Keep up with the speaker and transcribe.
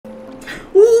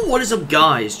What is up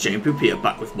guys, Poop here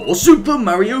back with more Super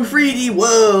Mario 3D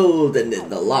World, and in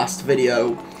the last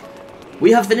video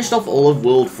we have finished off all of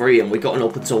World 3 and we've gotten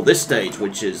up until this stage,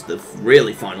 which is the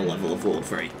really final level of World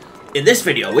 3. In this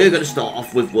video we're going to start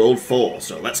off with World 4,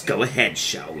 so let's go ahead,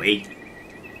 shall we?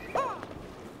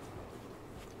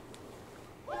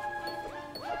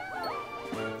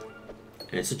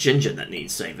 And it's a ginger that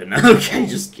needs saving. Okay,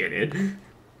 just kidding.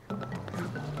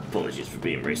 Apologies for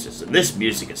being racist. And this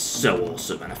music is so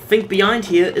awesome, and I think behind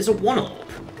here is a one-up.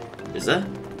 Is there?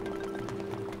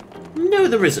 No,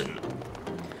 there isn't.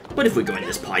 But if we go in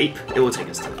this pipe, it will take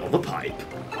us to the other pipe.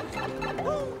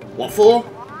 What for?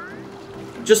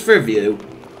 Just for a view.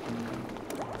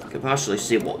 You can partially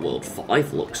see what World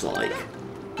 5 looks like.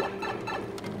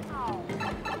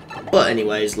 But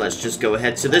anyways, let's just go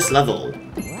ahead to this level.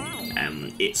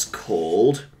 It's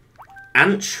called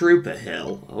Ant Trooper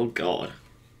Hill. Oh god.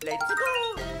 Let's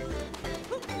go.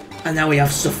 And now we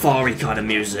have safari kind of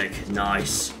music.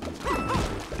 Nice.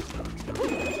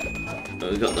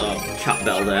 We've got the cat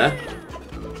bell there.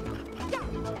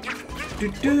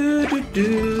 Do do do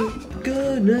do.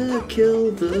 Gonna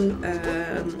kill the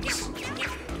ants.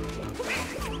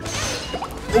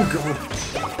 Oh god.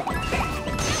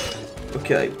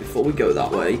 Okay, before we go that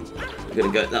way, we're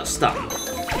gonna get that stamp.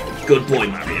 Good boy,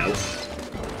 Mario.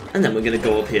 And then we're gonna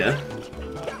go up here.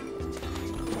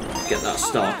 Get that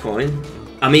star coin.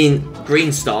 I mean,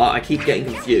 green star. I keep getting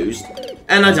confused.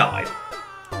 And I died.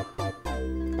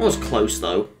 I was close,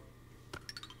 though.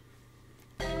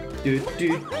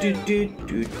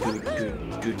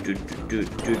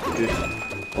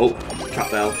 Oh, cat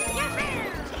bell.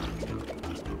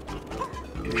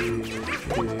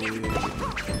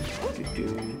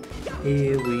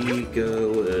 Here we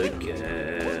go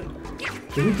again.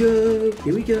 Here we go,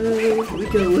 here we go, here we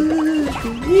go,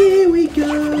 here we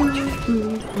go.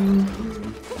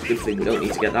 Good thing we don't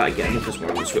need to get that again because we're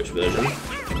on the Switch version.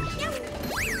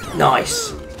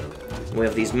 Nice. We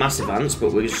have these massive ants,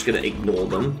 but we're just going to ignore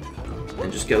them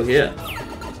and just go here.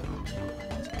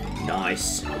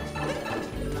 Nice.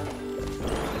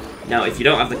 Now, if you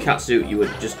don't have the catsuit, you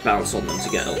would just bounce on them to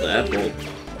get up there, but...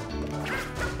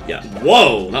 yeah.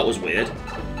 Whoa! That was weird.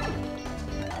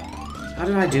 How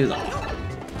did I do that?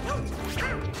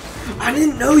 I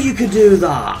didn't know you could do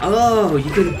that! Oh,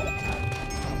 you can...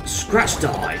 scratch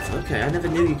dive. Okay, I never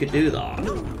knew you could do that.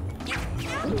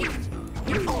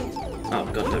 Oh,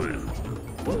 god damn it.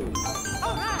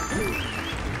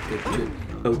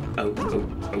 Oh, oh, oh,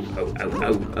 oh, oh, oh,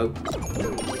 oh, oh.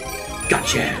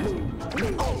 Gotcha!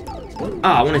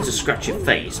 Ah, I wanted to scratch your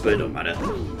face, but it don't matter.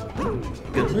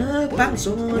 Gonna bounce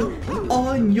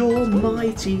on your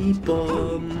mighty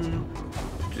bum.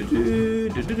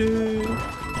 Do-do-do-do-do.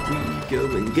 We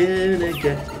going, gonna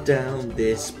get down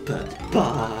this pipe.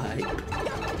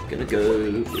 Gonna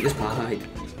go through this pipe.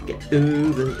 Get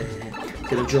over there.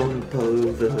 Gonna jump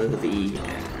over the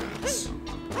ants.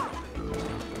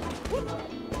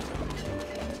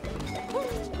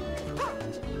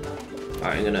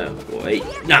 Alright, I'm gonna wait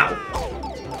now.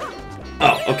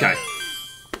 Oh, okay.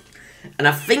 And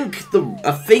I think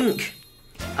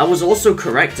I was also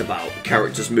correct about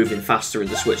characters moving faster in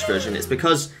the Switch version. It's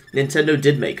because Nintendo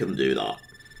did make them do that.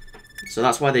 So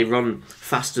that's why they run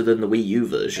faster than the Wii U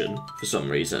version, for some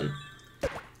reason.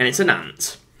 And it's an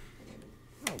ant.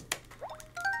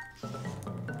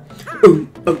 Oh,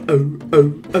 oh, oh,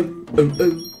 oh, oh, oh,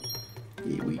 oh.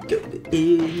 Here we go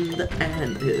in the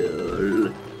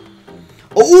anthill.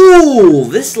 Oh,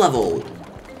 this level.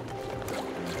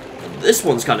 This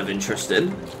one's kind of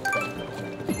interesting.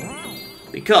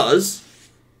 Because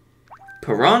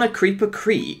Piranha Creeper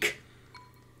Creek.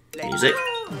 Music.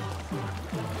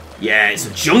 Yeah, it's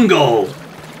a jungle.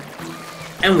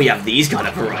 And we have these kind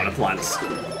of piranha plants.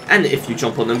 And if you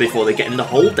jump on them before they get in the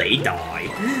hole, they die.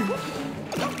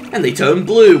 And they turn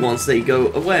blue once they go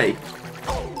away.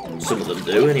 Some of them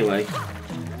do, anyway.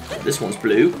 This one's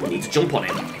blue. We need to jump on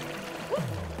him.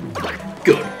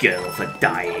 Good girl for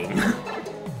dying.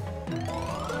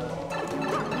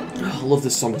 Oh, I love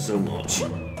this song so much.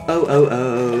 Oh, oh,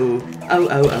 oh. Oh,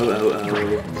 oh, oh, oh,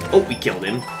 oh. Oh, we killed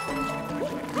him.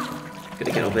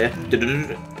 Gonna get up here.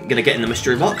 Gonna get in the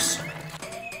mystery box.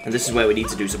 And this is where we need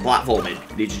to do some platforming.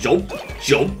 We need to jump,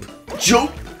 jump,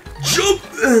 jump, jump.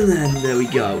 And then there we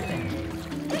go.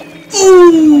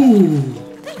 Ooh!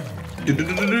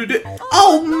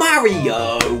 Oh,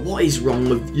 Mario! What is wrong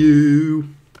with you?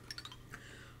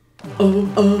 Oh,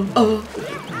 oh, oh.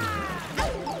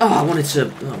 Oh, I wanted to...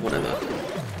 oh, whatever.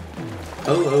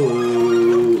 Oh,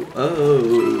 oh, oh,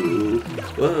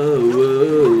 oh, whoa,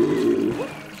 whoa.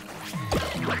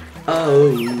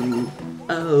 Oh,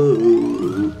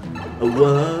 oh,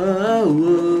 whoa.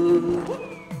 Oh,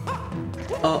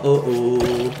 oh, oh,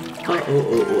 oh,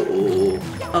 oh,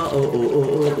 oh,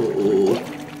 oh, oh, oh.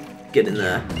 Get in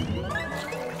there.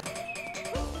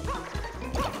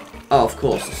 Oh, of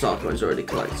course, the star coin's already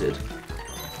collected.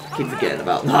 Keep forgetting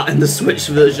about that in the Switch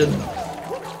version.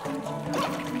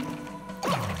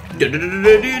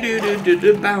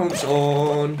 Bounce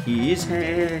on his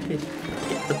head.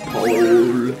 Get the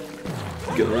pole.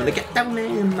 Gonna get down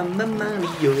there, Mamma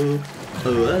Mario.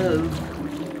 Oh.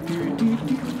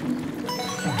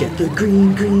 Get the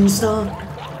green star.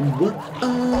 Whoa.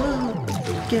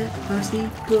 Get past the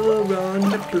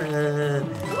piranha plant.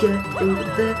 Get over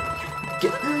there.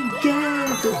 Get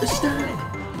the star.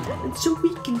 And so we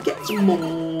can get some more.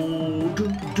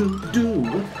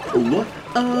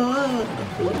 I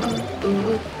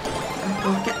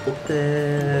can't get up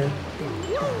there.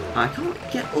 I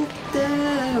can't get up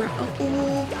there.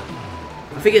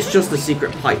 I think it's just the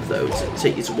secret pipe though to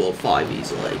take you to World 5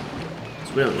 easily.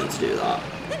 So we don't need to do that.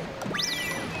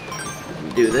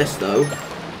 We do this though.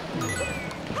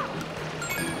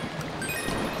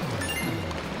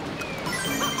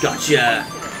 Gotcha!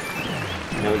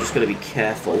 Now we're just gonna be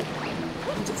careful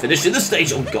to finish in the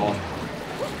stage. Oh god!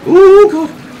 Oh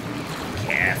god!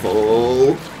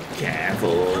 Careful!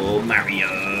 Careful, Mario!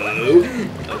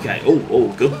 Okay,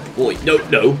 oh, good boy. No,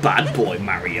 bad boy,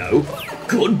 Mario.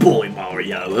 Good boy,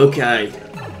 Mario. Okay.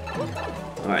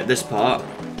 Alright, this part.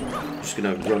 I'm just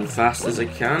gonna run fast as I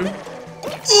can.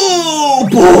 Oh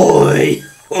boy!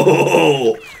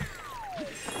 Oh!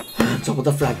 Top of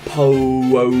the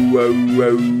flagpole.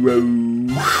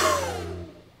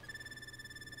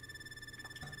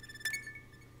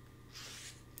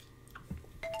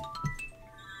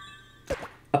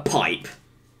 A pipe.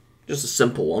 Just a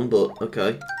simple one, but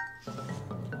okay.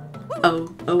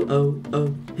 Oh,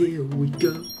 here we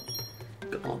go.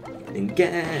 Go on and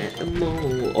get them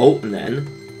all. Oh, and then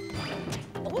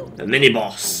the mini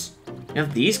boss. We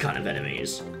have these kind of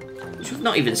enemies, which we've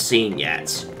not even seen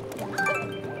yet.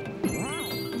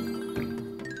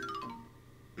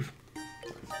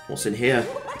 What's in here?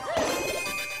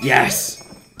 Yes!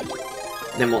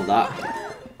 Didn't want that.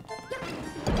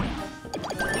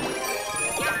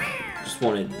 Just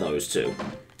wanted those two.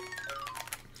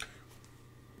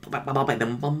 Oh, here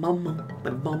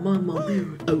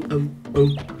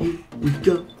we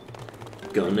go.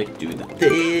 Gonna do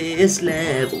this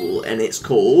level, and it's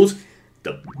called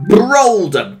the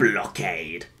Boulder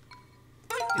Blockade.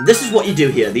 And this is what you do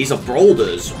here. These are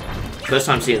Broulders. First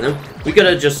time seeing them. We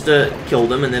gotta just kill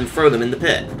them and then throw them in the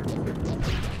pit.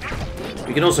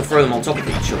 We can also throw them on top of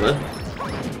each other.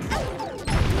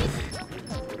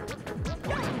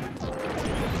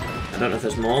 I don't know if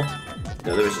there's more.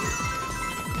 No, there isn't.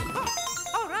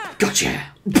 Gotcha!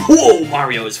 Whoa,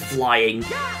 Mario is flying.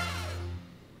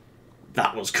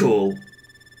 That was cool.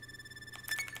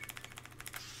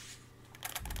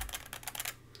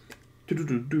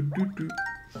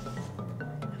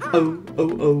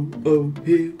 Oh,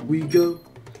 here we go.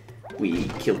 We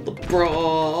killed the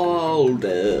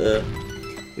Broulders.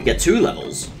 We get 2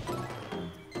 levels.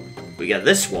 We get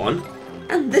this one,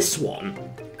 and this one.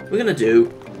 We're gonna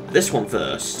do this one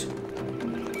first.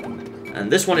 And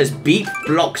this one is Beep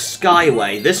Block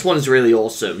Skyway. This one's really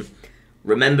awesome.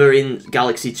 Remember in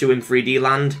Galaxy 2 in 3D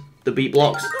Land, the beat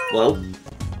blocks? Well,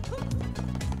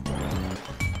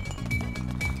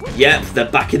 yep, they're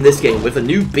back in this game with a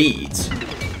new beat.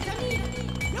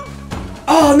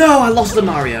 Oh no, I lost the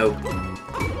Mario.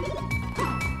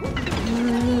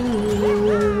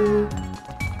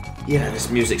 Yeah, this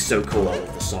music's so cool. I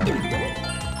love the song.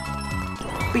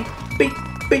 Beep, beep,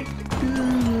 beep.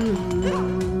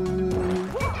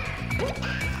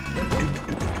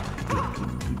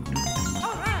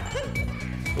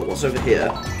 But what's over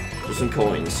here? Just some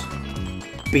coins.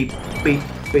 Beep, beep,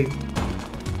 beep.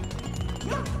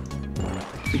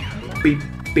 Beep, beep,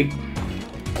 beep.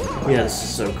 Yeah, this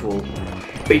is so cool.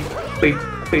 Beep, beep,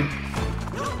 beep.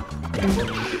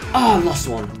 Oh, I lost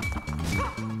one.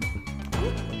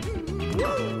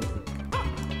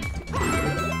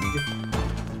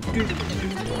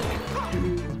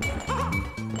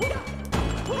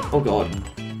 Oh god.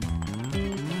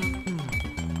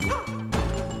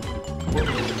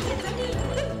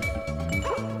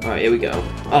 Alright, here we go.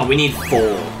 Oh, we need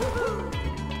 4.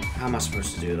 How am I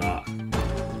supposed to do that?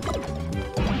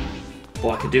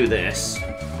 Well, I could do this.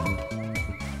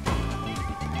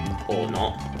 Or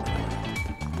not.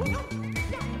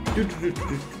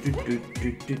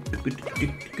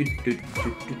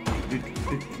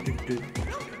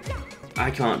 I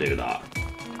can't do that.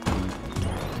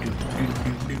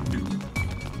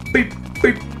 Beep,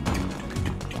 beep.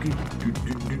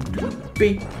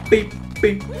 Beep, beep.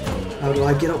 beep. How do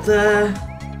I get up there?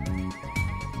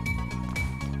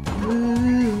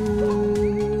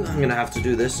 I'm gonna have to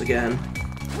do this again.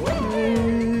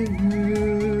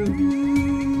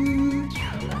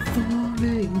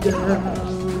 Falling down.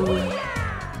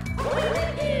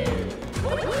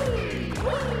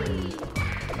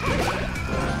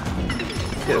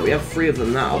 Okay, we have 3 of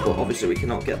them now, but obviously we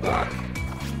cannot get back.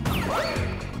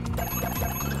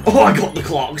 Oh, I got the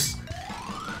clogs!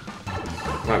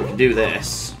 Right, we can do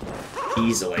this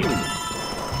easily. We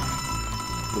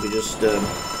can just,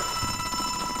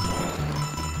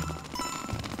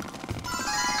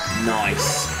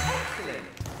 nice.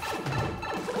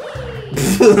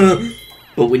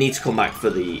 But we need to come back for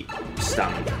the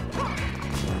stand.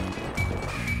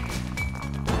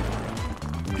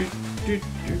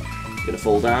 Gonna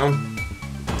fall down.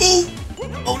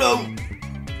 Oh no!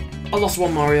 I lost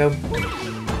one, Mario.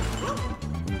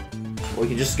 Or we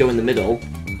can just go in the middle.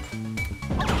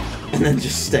 And then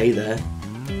just stay there.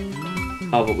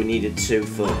 Oh, but we needed 2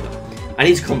 for... I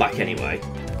need to come back anyway.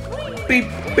 Beep,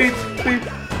 beep, beep.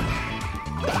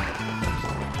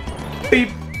 Beep,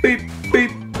 beep,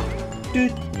 beep. Do,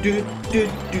 do, do,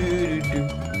 do, do.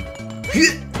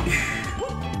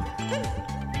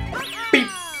 Beep,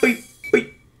 beep, beep.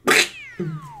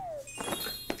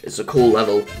 It's a cool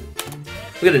level.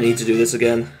 We're gonna need to do this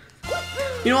again.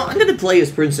 You know what? I'm gonna play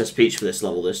as Princess Peach for this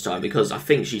level this time because I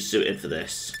think she's suited for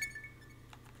this.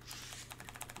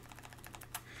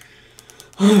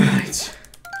 Alright.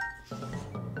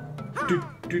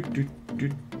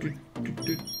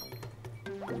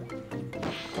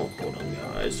 Oh, hold on,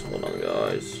 guys. Hold on,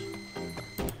 guys.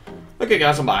 Okay,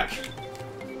 guys, I'm back.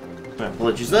 My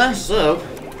apologies there. So,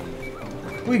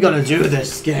 we gotta do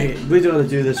this game. We gotta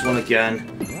do this one again.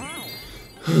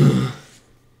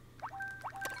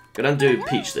 Gonna do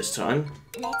Peach this time.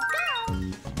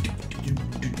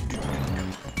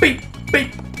 Beep,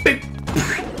 beep, beep.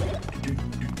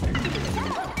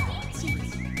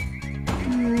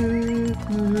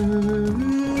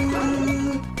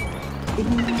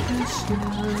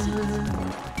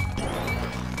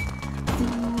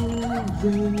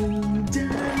 Falling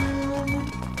down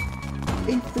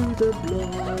in through the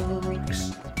blocks.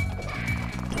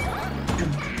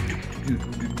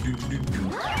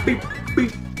 Beep,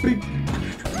 beep, beep.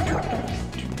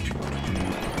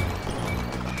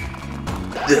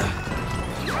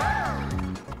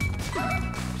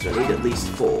 So I need at least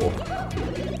 4.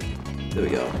 There we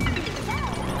go.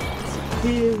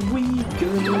 Here we go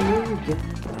again.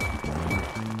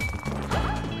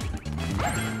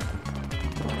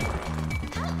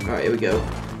 Alright, here we go.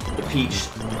 The Peach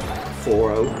 4-0.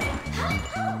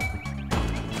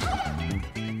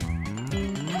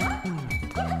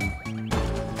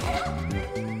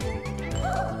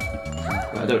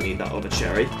 I don't need that other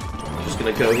cherry. I'm just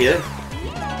gonna go here.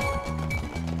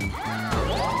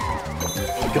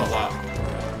 Got that.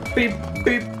 Beep,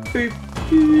 beep, beep.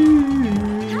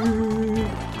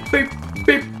 Beep,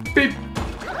 beep, beep.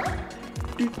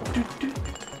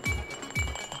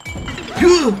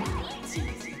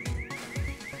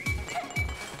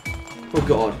 Oh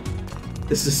god.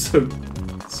 This is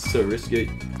so risky.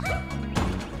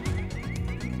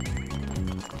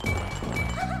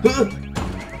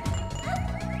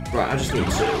 Right, I just need 2.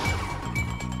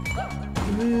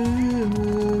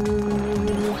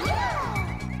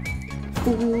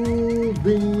 Falling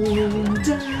down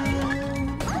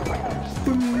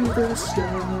through the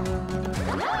sky.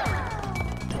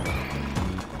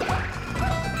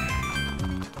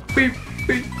 Beep,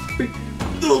 beep, beep.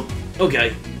 Okay,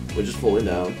 we're just falling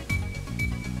down.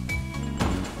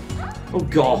 Oh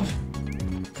god.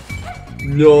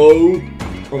 No.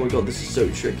 Oh my god, this is so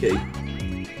tricky.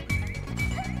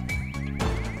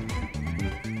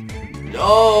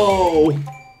 No.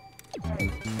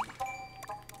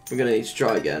 We're gonna need to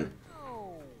try again.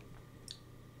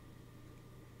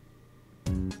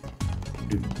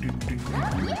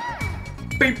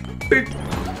 Beep, beep.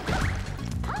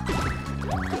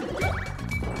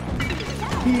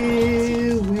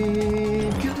 Here we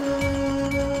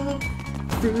go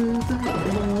through the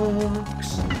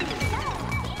blocks.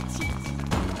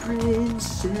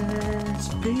 Princess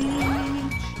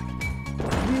Peach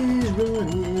is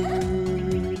running.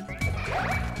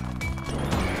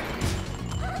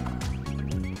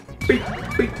 Beep,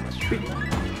 beep, beep.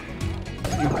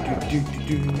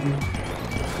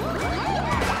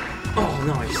 Oh,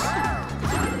 nice.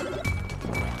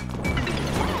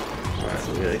 Alright,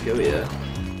 we're gonna go here.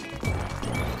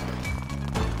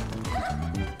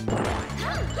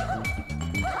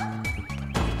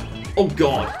 Oh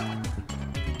god.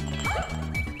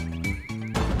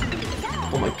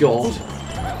 Oh my god.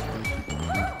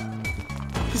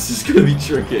 This is gonna be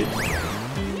tricky.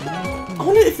 I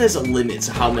wonder if there's a limit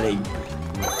to how many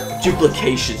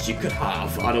duplications you could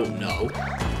have. I don't know.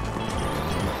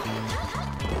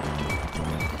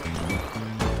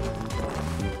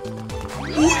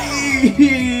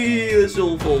 Whee! Let's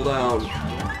all fall down.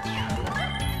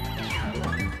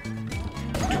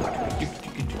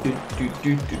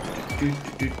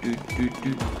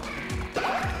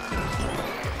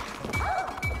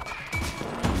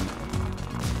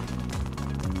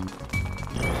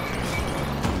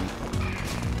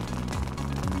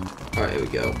 Alright, here we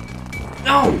go.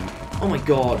 No! Oh my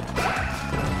god.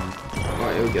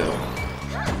 Alright, here we go.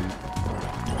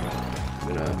 I'm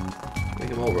gonna make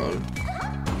them all run.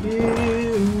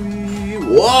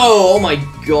 Whoa! Oh my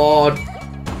god!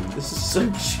 This is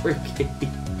so tricky.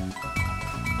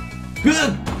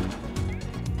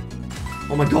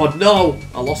 Oh my god, no!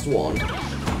 I lost one.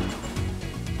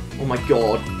 Oh my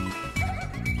god.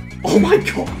 Oh my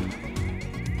god!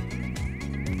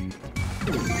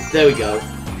 There we go.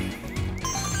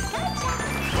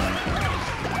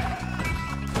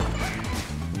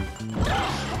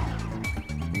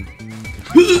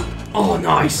 Oh,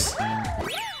 nice!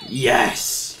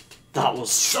 Yes! That was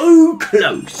so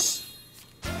close!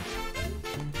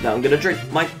 Now I'm gonna drink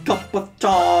my cup of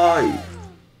tea!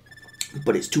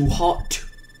 But it's too hot.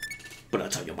 But I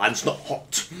tell you, mine's not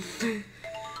hot.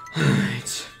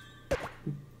 Right.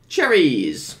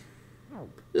 Cherries!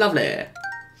 Lovely!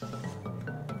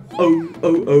 Oh,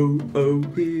 oh, oh, oh,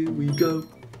 here we go.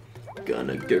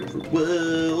 Gonna go for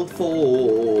World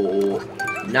 4.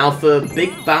 Now for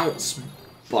Big Bounce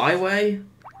Byway?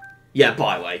 Yeah,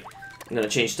 Byway. I'm gonna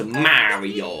change to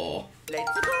Mario.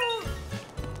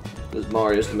 Because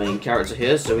Mario's the main character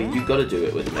here, so you've got to do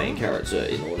it with the main character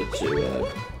in order to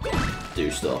do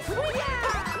stuff.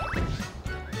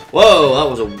 Whoa, that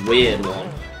was a weird one.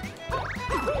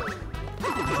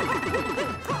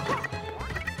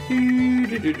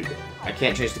 I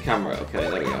can't change the camera. Okay,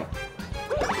 there we go.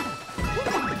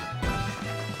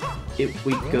 If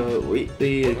we go, if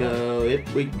we go,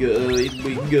 if we go, if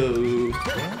we go.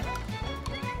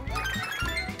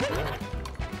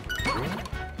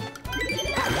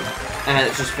 And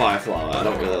it's just Fire Flower. I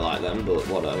don't really like them, but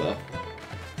whatever.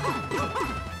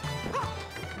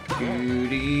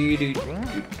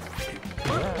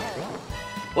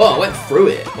 Oh, I went through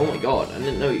it. Oh my god, I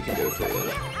didn't know you could go through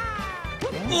it.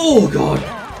 Oh god!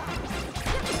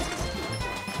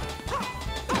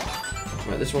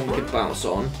 Right, this one we can bounce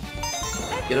on.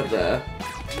 Get up there.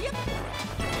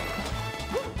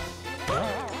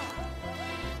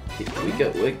 If we go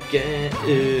again,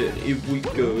 if we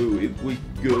go, if we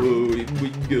go, if we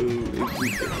go, if we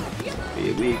go.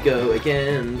 Here we go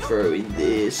again, throwing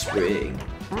this spring.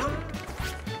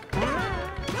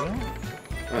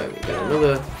 Alright, we got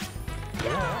another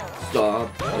star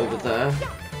over there.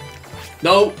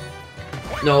 No!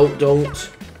 No, don't.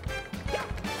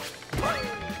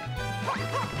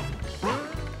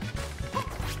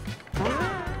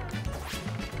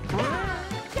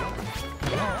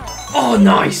 Oh,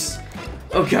 nice!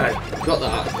 Okay, got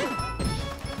that.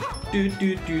 Do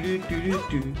do do do do do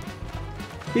do.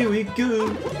 Here we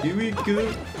go, here we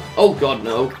go. Oh god,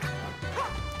 no.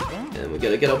 And we're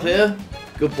gonna get up here.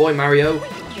 Good boy, Mario.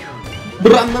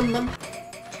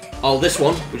 Oh, this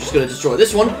one. We're just gonna destroy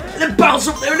this one, and then bounce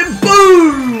up there, and then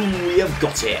boom! We have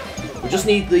got it. We just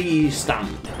need the stamp.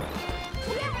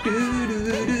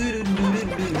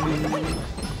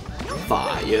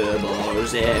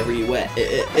 Fireballs everywhere.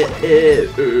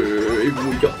 If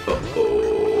we got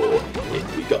if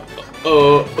we got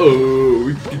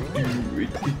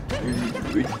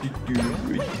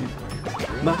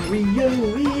Mario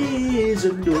is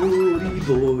a naughty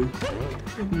boy.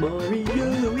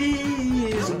 Mario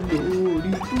is a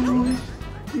naughty boy.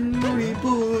 Naughty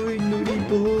boy, naughty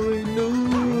boy,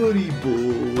 naughty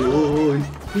boy.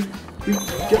 We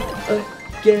gotta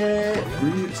get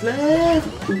fruits left.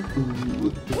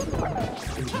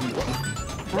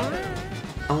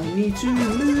 I need to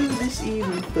move this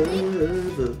even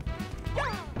further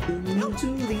into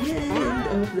the end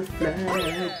of the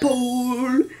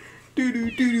flagpole. Do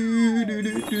do do do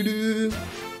do do do.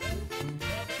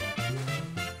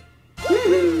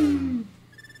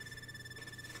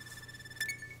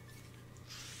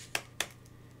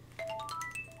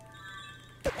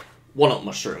 One-up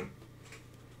mushroom.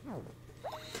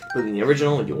 But in the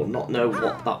original, you will not know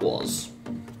what that was.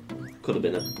 Could have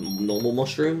been a normal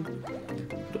mushroom.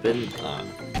 Could have been that.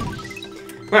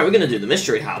 Right, we're gonna do the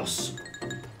mystery house.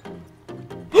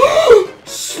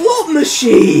 Slot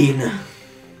machine!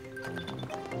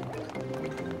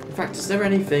 In fact, is there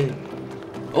anything...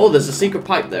 Oh, there's a secret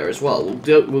pipe there as well.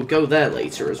 We'll go there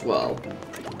later as well.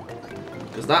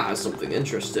 Because that has something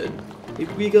interesting. Here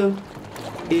we go.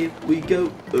 Here we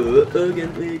go.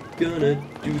 Again, we're gonna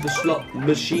do the slot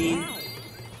machine.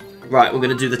 Right, we're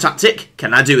gonna do the tactic.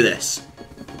 Can I do this?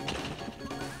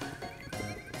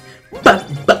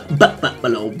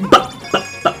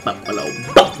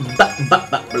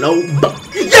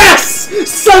 Yes!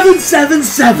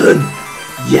 777!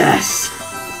 Yes!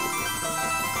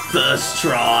 First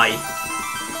try.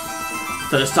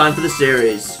 First time for the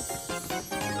series.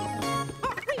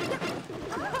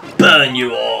 Burn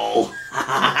you all!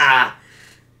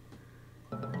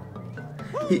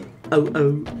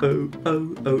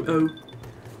 Oh.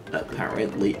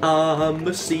 Apparently I'm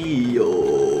a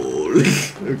seal.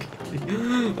 Okay.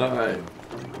 Alright.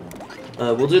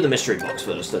 We'll do the mystery box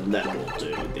first, and then we'll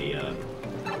do the,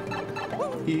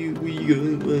 Here we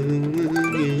go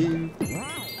again.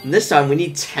 And this time we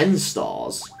need 10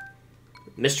 stars.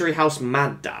 Mystery House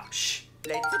Mad Dash.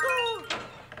 Let's go.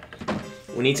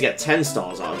 We need to get 10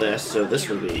 stars out of this, so this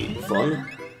will be fun.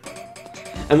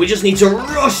 And we just need to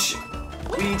rush!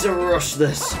 We need to rush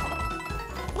this.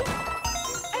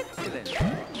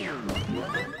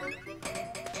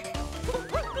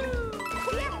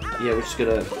 Yeah, we're just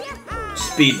gonna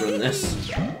speedrun this,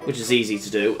 which is easy to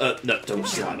do. No, don't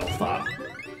slide off that.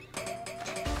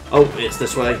 Oh, it's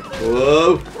this way.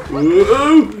 Whoa!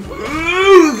 Whoa!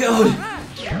 Oh, God!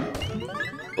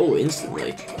 Oh,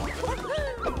 instantly.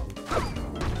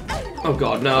 Oh,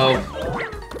 God, no.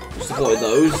 Just avoid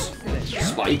those.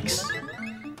 Spikes.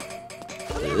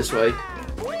 This way.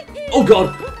 Oh,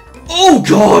 God! Oh,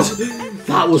 God!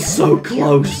 That was so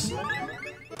close.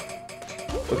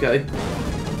 Okay.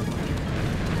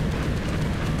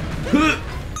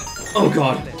 Oh,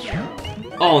 God.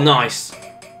 Oh, nice.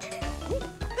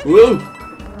 Whoa.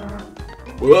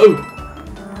 Whoa.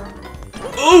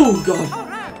 Oh, God.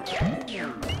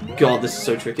 God, this is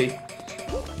so tricky.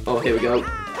 Oh, here we go.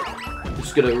 I'm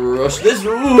just gonna rush this.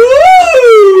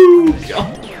 Woo!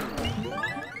 God.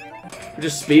 We're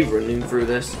just speedrunning through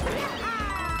this.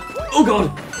 Oh,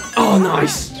 God. Oh,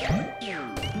 nice.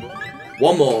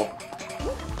 One more.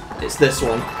 It's this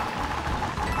one.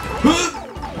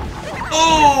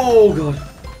 Oh, God.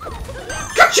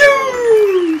 Got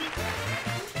you!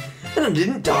 And I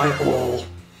didn't die at all.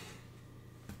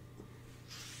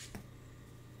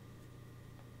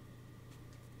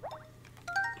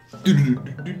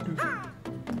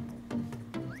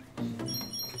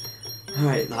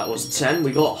 Alright, that was 10.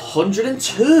 We got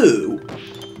 102.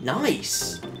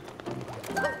 Nice.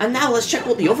 And now let's check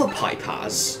what the other pipe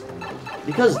has.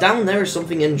 Because down there is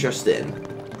something interesting.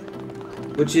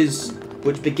 Which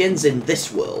begins in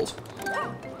this world.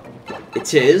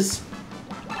 It is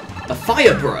a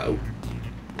fire bro.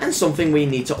 And something we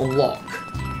need to unlock.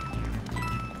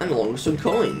 And along with some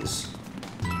coins.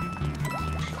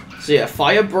 So yeah,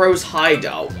 Fire Bro's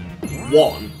hideout.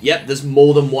 1. Yep, there's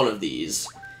more than one of these.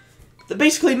 They're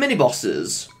basically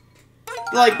mini-bosses.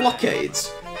 They're like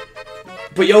blockades.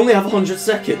 But you only have 100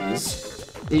 seconds.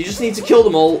 And you just need to kill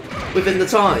them all within the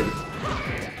time.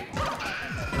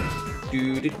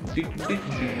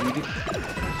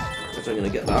 So I'm gonna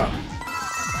get that.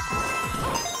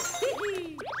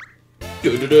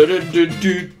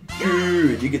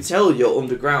 You can tell you're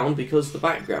underground because the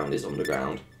background is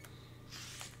underground.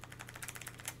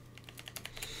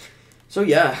 So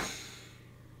yeah.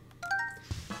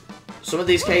 Some of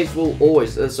these caves will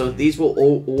always, so these will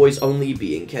always only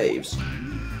be in caves.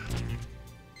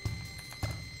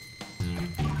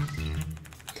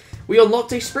 We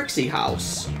unlocked a Sprixie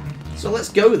house. So let's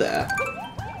go there.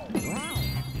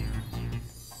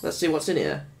 Let's see what's in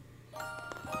here.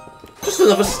 Just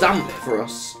another stamp for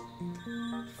us.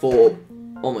 For,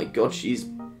 oh my god, she's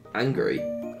angry.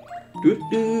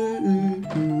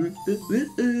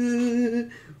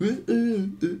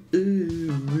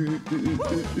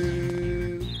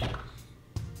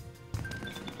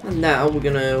 And now we're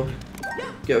gonna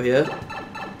go here.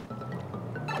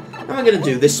 And we're gonna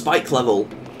do this spike level.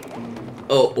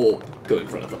 Or go in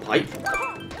front of the pipe.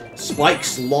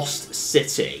 Spike's Lost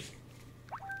City.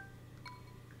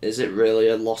 Is it really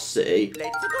a lost city?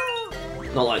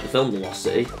 Not like the film The Lost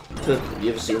City. Have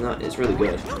you ever seen that? It's really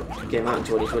good. It came out in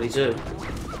 2022.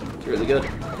 It's really good.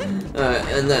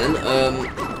 And then,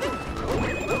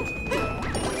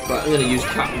 right, I'm gonna use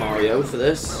Cat Mario for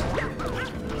this.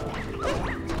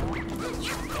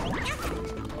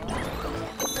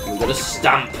 I'm gonna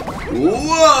stamp.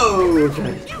 Whoa!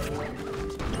 Okay.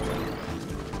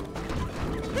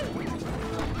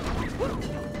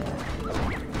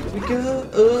 We're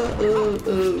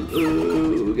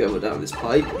going down this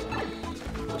pipe.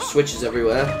 Switches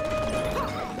everywhere.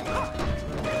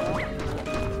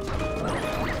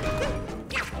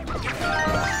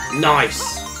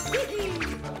 Nice!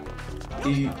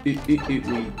 Here we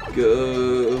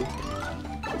go.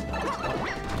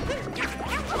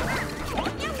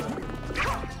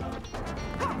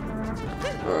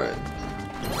 Alright.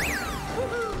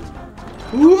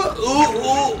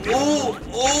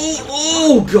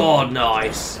 Oh, God,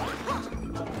 nice!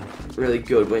 Really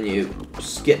good when you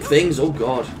skip things, oh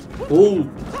God. Oh,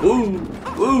 God.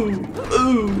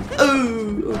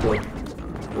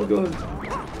 Oh, God.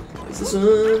 Is there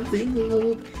something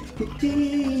up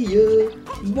here?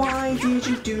 Why did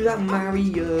you do that,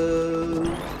 Mario?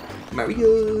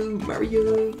 Mario.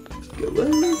 Go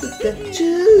over there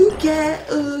to get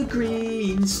a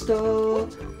green star.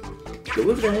 Go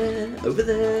over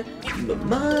there.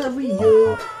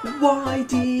 Mario, why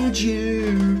did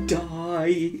you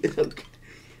die?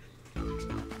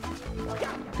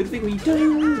 Good thing we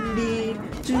don't need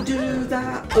to do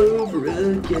that over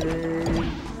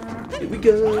again. Here we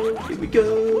go again.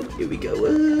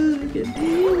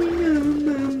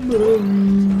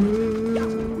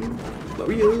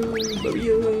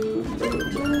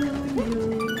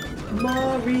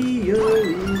 Mario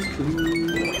is cool.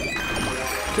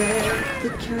 Get the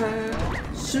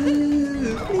castle,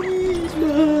 please,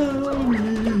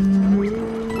 Mario.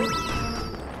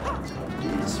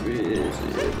 It's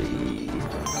really...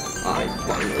 I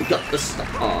finally got the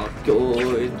star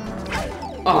going.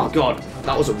 Oh God,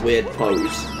 that was a weird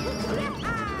pose.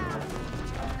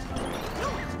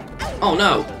 Oh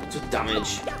no, just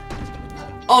damage.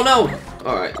 Oh no!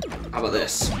 Alright, how about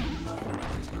this?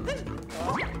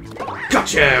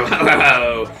 Got you!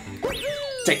 Ho!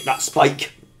 Take that,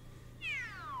 Spike.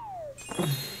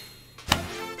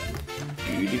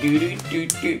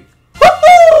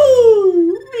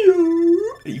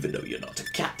 Even though you're not a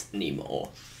cat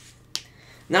anymore.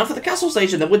 Now for the castle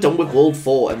station, then we're done with World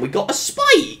 4, and we got a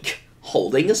Spike!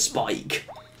 Holding a Spike.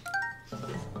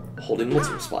 Holding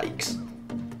multiple spikes.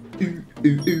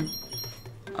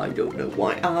 I don't know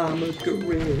why I'm a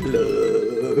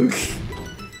gorilla.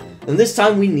 And this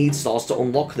time we need stars to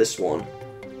unlock this one.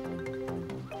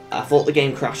 I thought the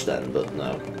game crashed then, but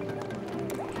no.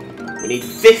 We need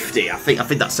 50. I think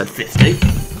that said 50.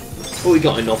 But we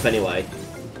got enough anyway.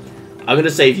 I'm gonna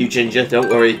save you, Ginger, don't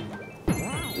worry.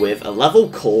 With a level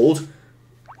called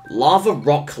Lava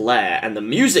Rock Lair, and the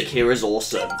music here is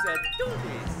awesome.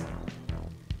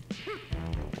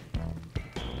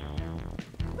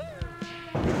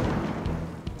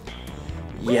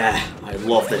 Yeah, I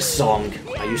love this song.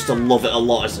 I used to love it a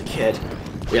lot as a kid.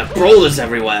 We have Broulders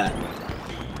everywhere.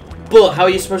 But how are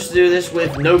you supposed to do this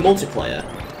with no multiplayer?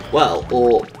 Well,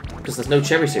 or because there's no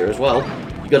cherries here as well.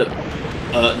 You gotta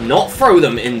not throw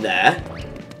them in there.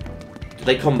 Do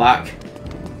they come back?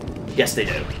 Yes, they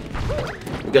do.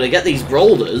 We're gonna get these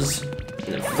Broulders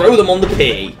and then throw them on the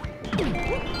P.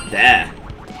 There.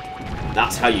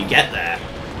 That's how you get there.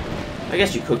 I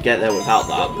guess you could get there without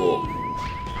that, but...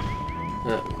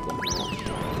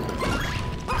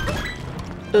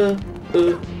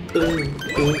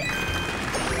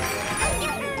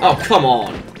 Oh, come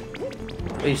on!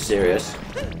 Are you serious?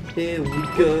 Here we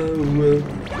go.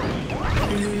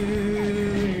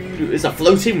 It's a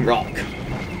floating rock.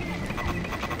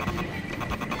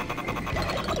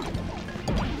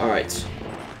 Alright.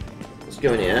 Let's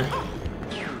go in here.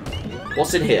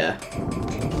 What's in here?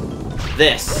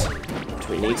 This. Do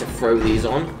we need to throw these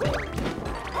on?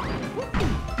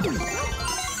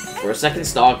 For a second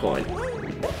star coin.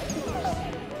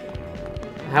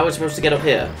 How are we supposed to get up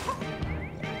here?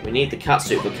 We need the cat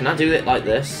suit, but can I do it like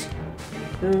this?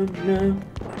 No.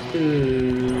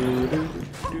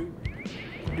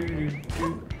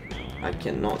 I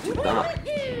cannot do that.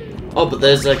 Oh, but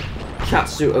there's a cat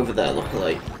suit over there,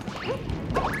 luckily.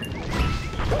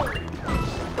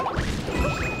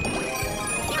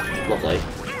 Lovely.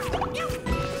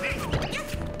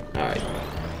 Alright.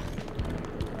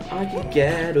 I can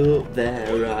get up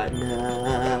there right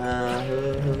now.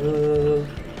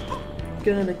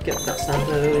 Gonna get that stand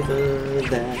over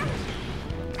there.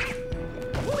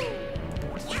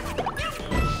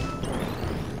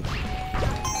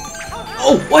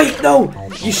 Oh, wait, no!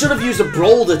 You should have used a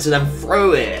Broulders to then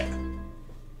throw it.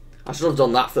 I should have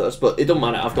done that first, but it don't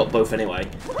matter. I've got both anyway.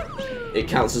 It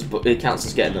counts as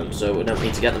getting them, so we don't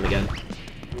need to get them again.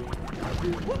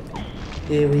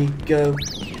 Here we go.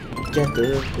 Get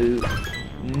the hoop,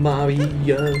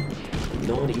 Mario.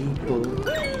 Naughty boy.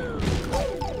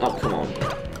 Oh, come on.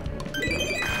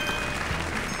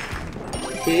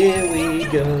 Here we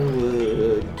go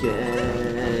again.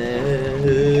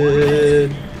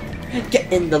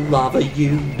 Get in the lava,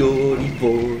 you naughty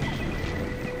boy.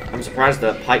 I'm surprised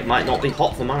the pipe might not be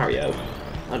hot for Mario.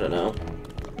 I don't know.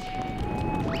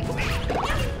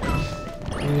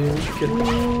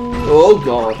 Oh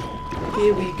god.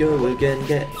 Here we go again,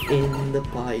 get in the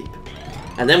pipe.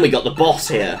 And then we got the boss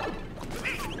here.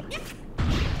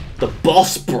 The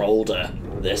boss Broulders,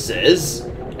 this is.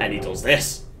 And he does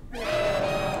this.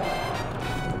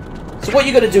 So what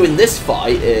you're going to do in this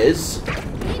fight is...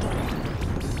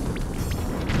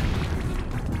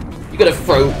 you're going to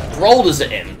throw Broulders at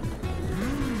him.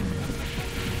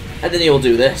 And then he'll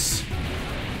do this.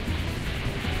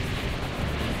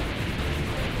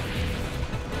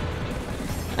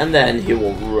 And then he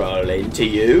will roll into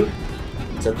you.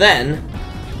 So then,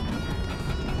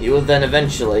 he will then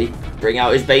eventually bring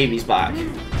out his babies back.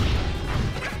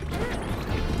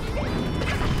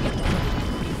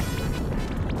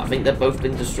 I think they've both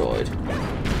been destroyed.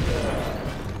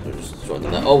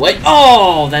 Oh wait!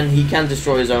 Oh! Then he can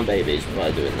destroy his own babies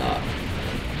by doing that.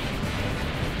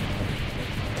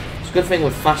 It's a good thing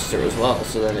with faster as well,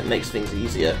 so then it makes things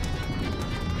easier.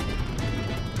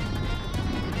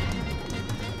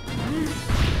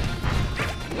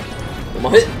 Come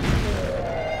on, hit!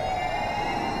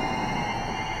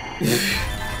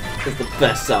 That's the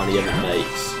best sound he ever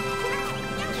makes.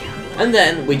 And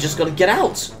then we just gotta get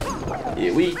out.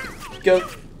 Here we go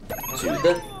to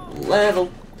the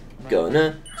level.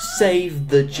 Gonna save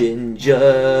the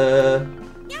ginger.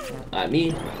 I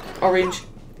mean, orange.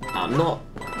 I'm not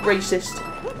racist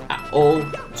at all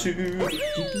to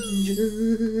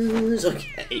gingers.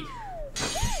 Okay.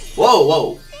 Whoa,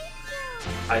 whoa.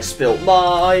 I spilled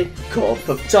my cup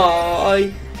of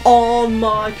tea on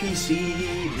my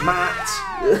PC mat.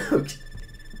 Okay.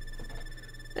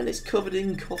 And it's covered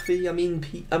in coffee. I mean,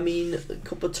 a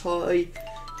cup of tea.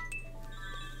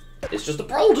 It's just a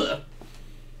Broulders.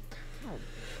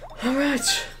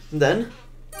 Alright, then.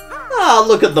 Ah,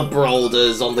 look at the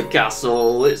Broulders on the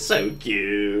castle. It's so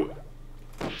cute.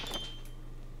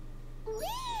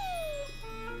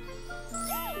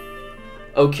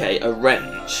 Okay, a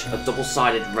wrench. A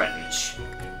double-sided wrench.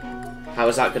 How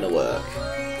is that gonna work?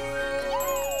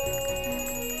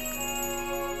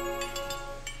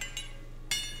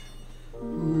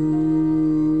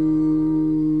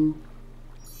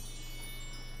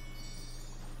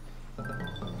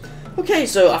 Okay,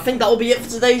 so I think that will be it for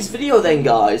today's video then,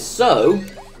 guys. So,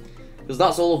 because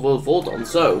that's all of World 4 done.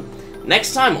 So,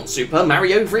 next time on Super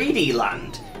Mario 3D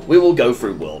Land, we will go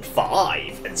through World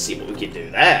 5 and see what we can do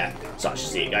there. So I shall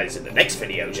see you guys in the next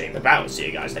video, James About. See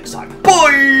you guys next time.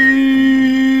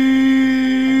 Bye!